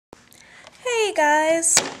Hey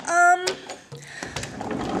guys,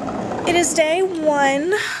 it is day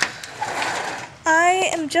 1. I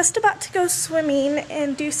am just about to go swimming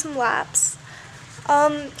and do some laps.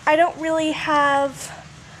 I don't really have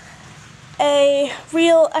a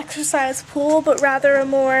real exercise pool, but rather a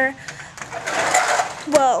more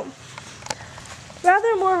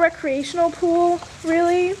recreational pool,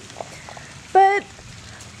 really. But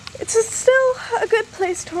it's still a good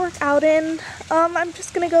place to work out in. I'm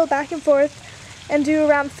just going to go back and forth and do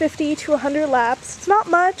around 50 to 100 laps. It's not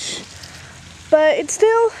much, but it's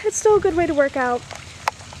still a good way to work out.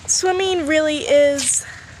 Swimming really is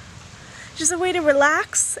just a way to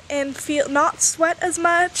relax and not sweat as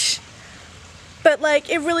much, but like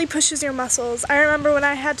it really pushes your muscles. I remember when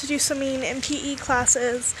I had to do swimming in PE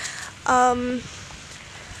classes, I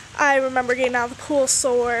remember getting out of the pool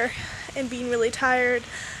sore and being really tired.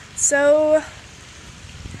 So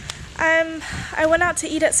I went out to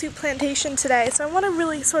eat at Soup Plantation today, so I want to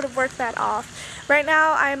really sort of work that off. Right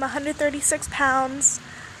now I'm 136 pounds,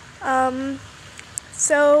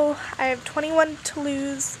 so I have 21 to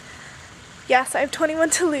lose. Yes, I have 21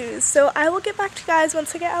 to lose, so I will get back to you guys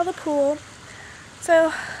once I get out of the pool.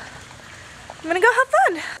 So I'm gonna go have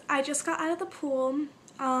fun. I just got out of the pool.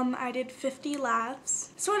 I did 50 laps.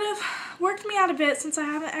 Sort of worked me out a bit since I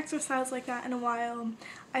haven't exercised like that in a while.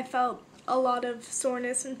 I felt a lot of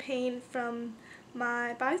soreness and pain from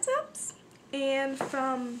my biceps and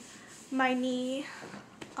from my knee.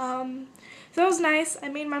 So that was nice. I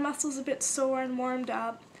made my muscles a bit sore and warmed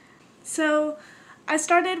up. So I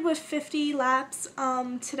started with 50 laps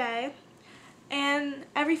today. And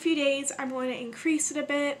every few days I'm going to increase it a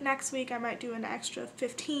bit. Next week I might do an extra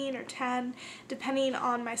 15 or 10 depending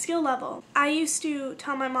on my skill level. I used to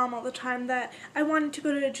tell my mom all the time that I wanted to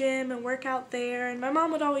go to a gym and work out there, and my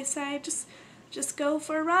mom would always say just go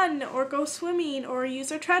for a run or go swimming or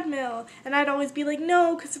use our treadmill, and I'd always be like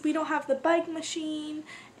no, because we don't have the bike machine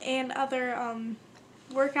and other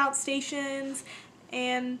workout stations.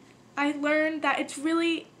 And I learned that it's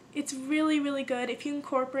really good if you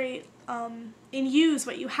incorporate and use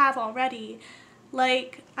what you have already.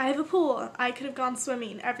 Like, I have a pool. I could have gone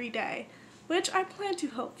swimming every day, which I plan to,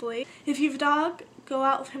 hopefully. If you have a dog, go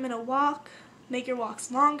out with him in a walk, make your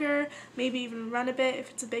walks longer, maybe even run a bit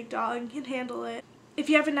if it's a big dog and can handle it. If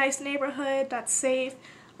you have a nice neighborhood that's safe,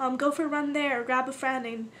 go for a run there, or grab a friend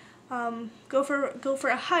and go for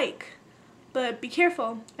a hike. But be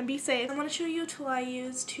careful and be safe. I want to show you a tool I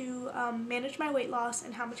use to manage my weight loss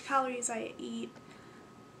and how much calories I eat.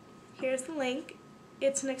 Here's the link.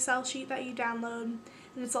 It's an Excel sheet that you download,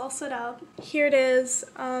 and it's all set up. Here it is.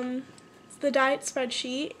 It's the diet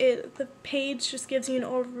spreadsheet. The page just gives you an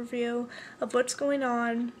overview of what's going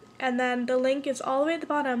on, and then the link is all the way at the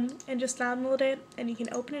bottom, and just download it and you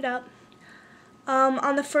can open it up.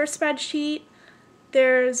 On the first spreadsheet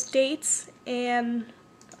there's dates and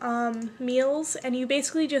meals, and you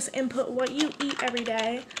basically just input what you eat every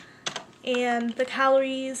day and the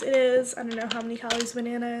calories it is. I don't know how many calories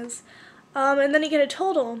banana is. And then you get a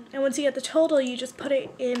total, and once you get the total you just put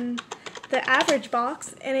it in the average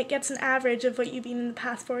box, and it gets an average of what you've eaten in the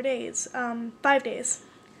past 5 days.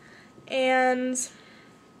 And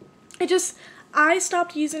I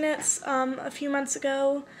stopped using it a few months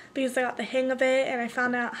ago because I got the hang of it and I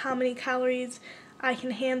found out how many calories I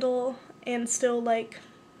can handle and still like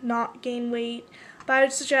not gain weight. But I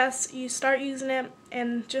would suggest you start using it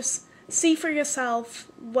and just see for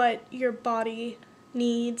yourself what your body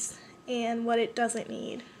needs and what it doesn't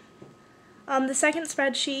need. The second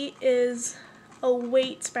spreadsheet is a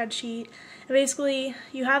weight spreadsheet. And basically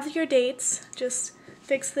you have your dates, just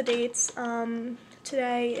fix the dates.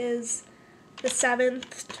 Today is the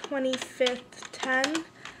 7th, 25th, 10.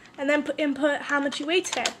 And then input how much you weigh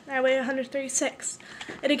today. I weigh 136.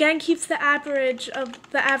 It again keeps the average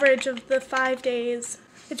of the 5 days.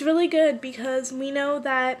 It's really good because we know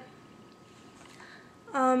that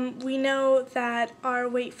our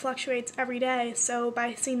weight fluctuates every day. So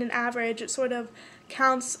by seeing an average, it sort of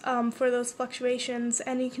counts for those fluctuations,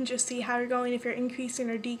 and you can just see how you're going, if you're increasing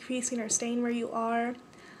or decreasing or staying where you are.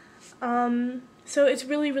 So it's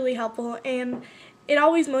really helpful, and it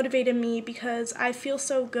always motivated me because I feel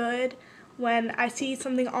so good when I see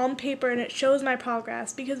something on paper and it shows my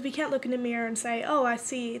progress, because we can't look in the mirror and say, oh, I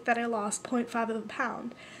see that I lost 0.5 of a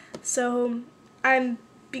pound. So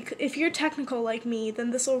if you're technical like me,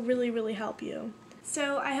 then this will really help you.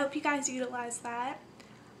 So I hope you guys utilize that.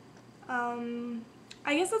 I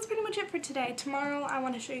guess that's pretty much it for today. Tomorrow I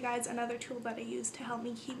want to show you guys another tool that I use to help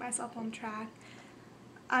me keep myself on track.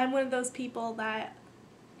 I'm one of those people that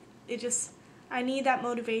I need that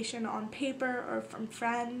motivation on paper or from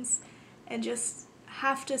friends, and just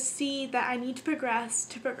have to see that I need to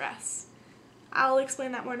progress. I'll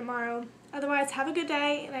explain that more tomorrow. Otherwise, have a good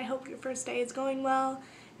day, and I hope your first day is going well.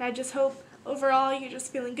 And I just hope overall you're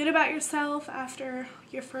just feeling good about yourself after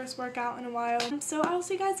your first workout in a while. So I will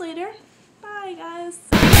see you guys later. Bye,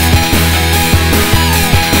 guys.